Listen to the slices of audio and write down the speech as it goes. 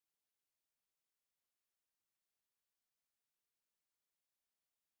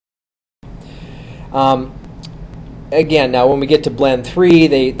Again, now when we get to Blend 3,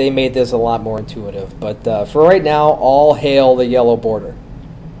 they made this a lot more intuitive. But for right now, all hail the yellow border.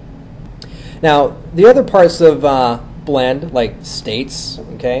 Now, the other parts of Blend, like states,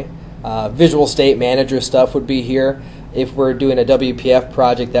 okay, Visual State Manager stuff would be here. If we're doing a WPF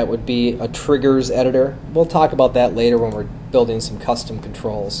project, that would be a triggers editor. We'll talk about that later when we're building some custom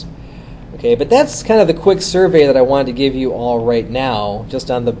controls. Okay, but that's kind of the quick survey that I wanted to give you all right now,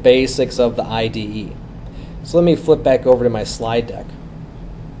 just on the basics of the IDE. So let me flip back over to my slide deck.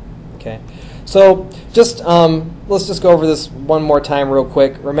 Okay, so just let's just go over this one more time real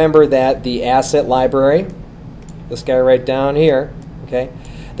quick. Remember that the asset library, this guy right down here, okay,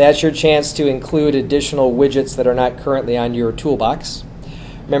 that's your chance to include additional widgets that are not currently on your toolbox.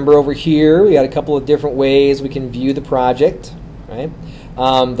 Remember over here, we got a couple of different ways we can view the project, right?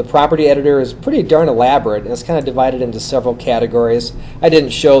 The property editor is pretty darn elaborate, and it's kind of divided into several categories. I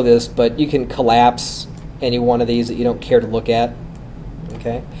didn't show this, but you can collapse any one of these that you don't care to look at.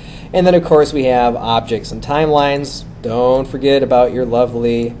 Okay, and then of course we have objects and timelines. Don't forget about your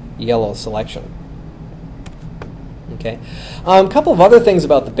lovely yellow selection. Okay, a couple of other things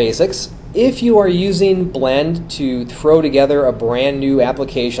about the basics. If you are using Blend to throw together a brand new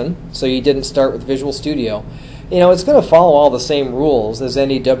application, so you didn't start with Visual Studio, you know, it's going to follow all the same rules as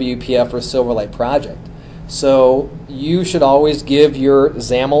any WPF or Silverlight project. So you should always give your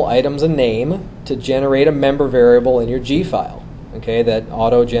XAML items a name to generate a member variable in your G file, okay, that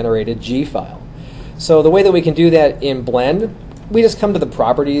auto-generated G file. So the way that we can do that in Blend, we just come to the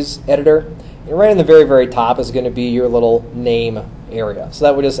Properties editor, and right on the very, very top is going to be your little name area. So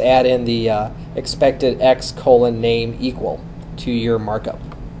that would just add in the expected x:\name equal to your markup.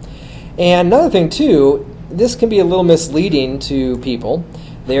 And another thing too, this can be a little misleading to people.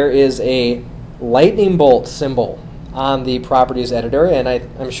 There is a lightning bolt symbol on the properties editor, and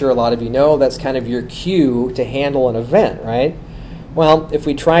I'm sure a lot of you know that's kind of your cue to handle an event, right? Well, if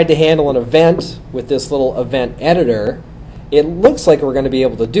we tried to handle an event with this little event editor, it looks like we're going to be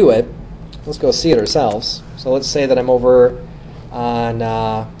able to do it. Let's go see it ourselves. So let's say that I'm over on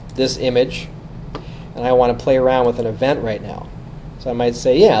this image, and I want to play around with an event right now. So I might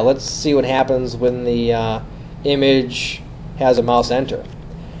say, yeah, let's see what happens when the image has a mouse enter.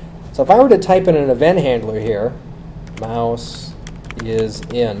 So if I were to type in an event handler here, mouse is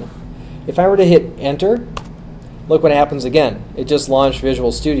in, if I were to hit enter, look what happens again. It just launched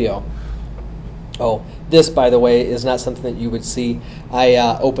Visual Studio. Oh, this, by the way, is not something that you would see. I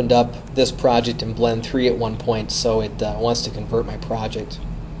opened up this project in Blend 3 at one point, so it wants to convert my project.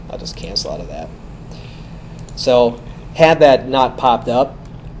 I'll just cancel out of that. So had that not popped up,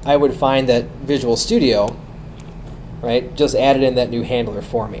 I would find that Visual Studio, right, just added in that new handler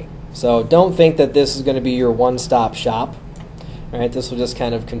for me. So don't think that this is going to be your one-stop shop. Right, this will just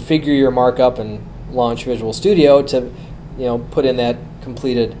kind of configure your markup and launch Visual Studio to, you know, put in that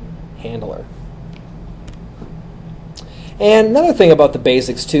completed handler. And another thing about the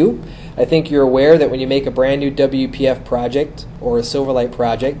basics too, I think you're aware that when you make a brand new WPF project or a Silverlight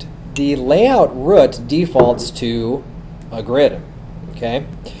project, the layout root defaults to a grid. Okay,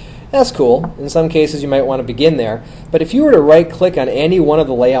 that's cool. In some cases you might want to begin there, but if you were to right click on any one of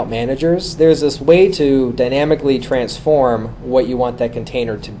the layout managers, there's this way to dynamically transform what you want that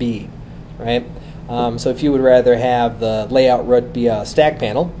container to be, right? So if you would rather have the layout root be a stack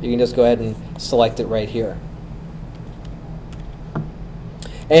panel, you can just go ahead and select it right here.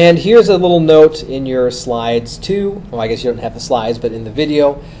 And here's a little note in your slides too. Well, I guess you don't have the slides, but in the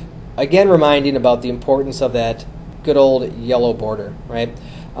video, again reminding about the importance of that good old yellow border, right?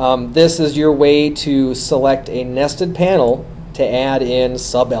 This is your way to select a nested panel to add in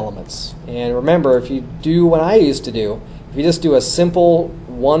sub-elements. And remember, if you do what I used to do, if you just do a simple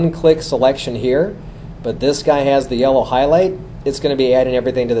one-click selection here, but this guy has the yellow highlight, it's going to be adding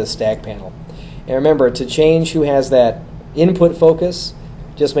everything to the stack panel. And remember, to change who has that input focus,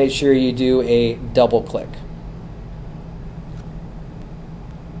 just make sure you do a double click.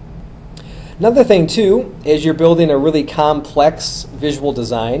 Another thing too is you're building a really complex visual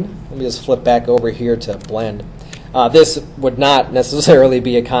design. Let me just flip back over here to Blend. This would not necessarily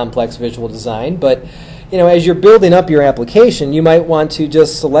be a complex visual design, but you know, as you're building up your application, you might want to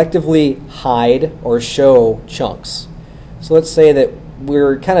just selectively hide or show chunks. So let's say that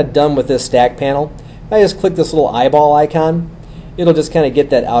we're kind of done with this stack panel. If I just click this little eyeball icon, it'll just kind of get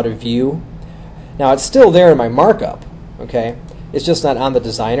that out of view. Now it's still there in my markup, okay? It's just not on the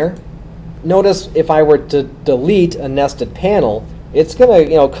designer. Notice if I were to delete a nested panel, it's going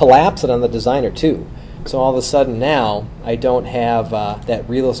to, you know, collapse it on the designer too. So all of a sudden now I don't have that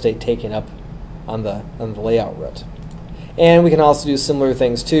real estate taken up on the layout root. And we can also do similar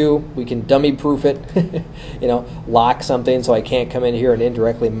things too. We can dummy proof it, lock something so I can't come in here and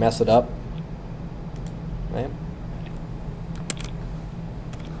indirectly mess it up. Right?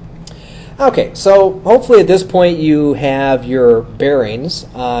 Okay, so hopefully at this point you have your bearings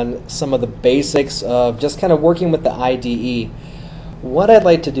on some of the basics of just kind of working with the IDE. What I'd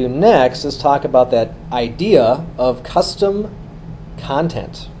like to do next is talk about that idea of custom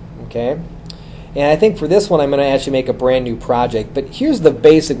content. Okay? And I think for this one I'm going to actually make a brand new project, but here's the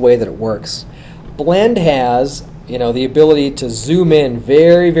basic way that it works. Blend has, the ability to zoom in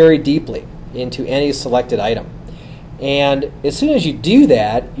very, very deeply into any selected item. And as soon as you do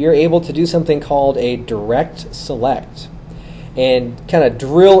that, you're able to do something called a direct select and kind of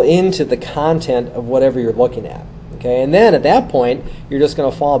drill into the content of whatever you're looking at. Okay? And then at that point, you're just going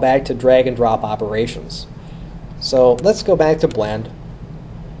to fall back to drag and drop operations. So let's go back to Blend.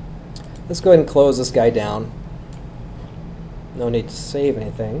 Let's go ahead and close this guy down. No need to save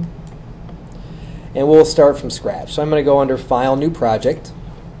anything. And we'll start from scratch. So I'm going to go under File, New Project.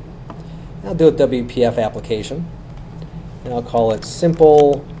 I'll do a WPF application. And I'll call it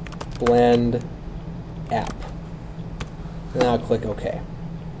Simple Blend App. And I'll click OK.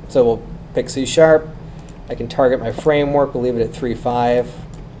 So we'll pick C#. I can target my framework. We'll leave it at 3.5.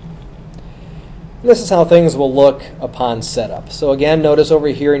 This is how things will look upon setup. So again, notice over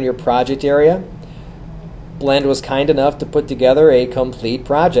here in your project area, Blend was kind enough to put together a complete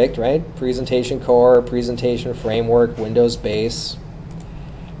project, right? Presentation core, presentation framework, Windows base.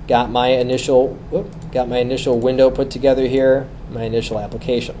 Got my initial window put together here, my initial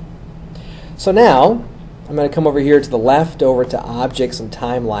application. So now I'm going to come over here to the left, over to Objects and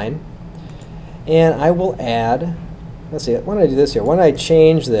Timeline, and I will add. Let's see. Why don't I do this here? Why don't I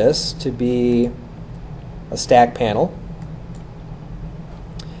change this to be a stack panel?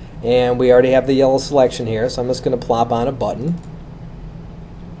 And we already have the yellow selection here, so I'm just going to plop on a button.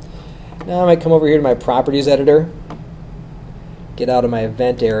 Now I might come over here to my Properties Editor, get out of my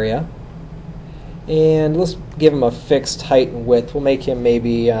Event area, and let's give him a fixed height and width. We'll make him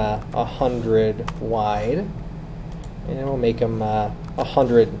maybe 100 wide, and we'll make him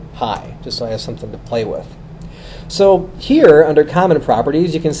 100 high, just so I have something to play with. So here, under Common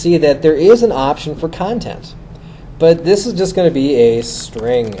Properties, you can see that there is an option for content. But this is just going to be a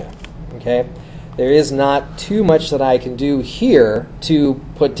string. Okay? There is not too much that I can do here to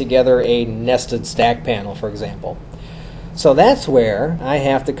put together a nested stack panel, for example. So that's where I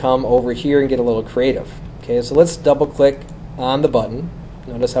have to come over here and get a little creative. Okay, so let's double-click on the button.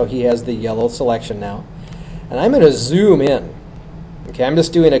 Notice how he has the yellow selection now. And I'm going to zoom in. Okay, I'm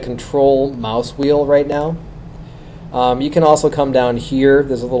just doing a control mouse wheel right now. You can also come down here.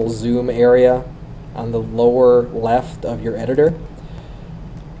 There's a little zoom area on the lower left of your editor.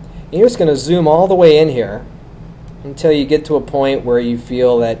 And you're just going to zoom all the way in here until you get to a point where you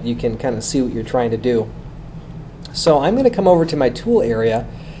feel that you can kind of see what you're trying to do. So I'm going to come over to my tool area.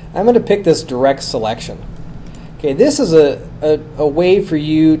 I'm going to pick this direct selection. Okay, this is a way for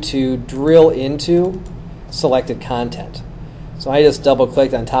you to drill into selected content. So I just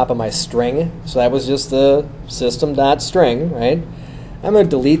double-clicked on top of my string. So that was just the system.string, right? I'm going to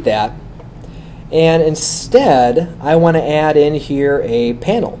delete that. And instead, I want to add in here a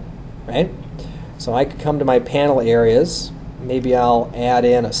panel, right? So I could come to my panel areas. Maybe I'll add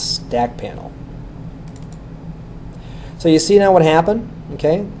in a stack panel. So you see now what happened?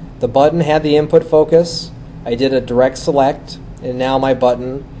 Okay, the button had the input focus. I did a direct select, and now my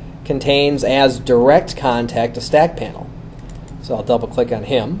button contains as direct contact a stack panel. So I'll double click on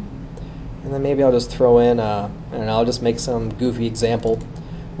him, and then maybe I'll just throw in I don't know, I'll just make some goofy example.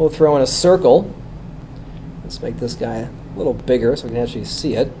 We'll throw in a circle. Let's make this guy a little bigger so we can actually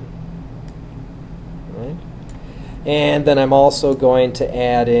see it. All right. And then I'm also going to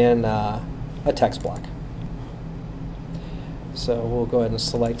add in a text block. So we'll go ahead and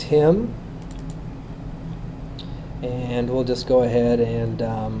select him, and we'll just go ahead and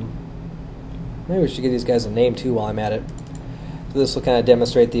maybe we should give these guys a name too while I'm at it. So this will kind of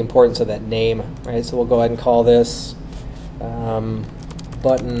demonstrate the importance of that name, right? So we'll go ahead and call this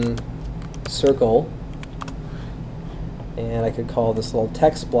button circle, and I could call this little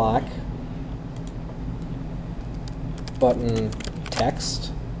text block button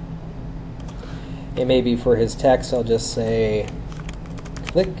text. And maybe for his text I'll just say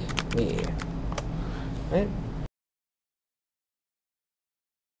click me, right?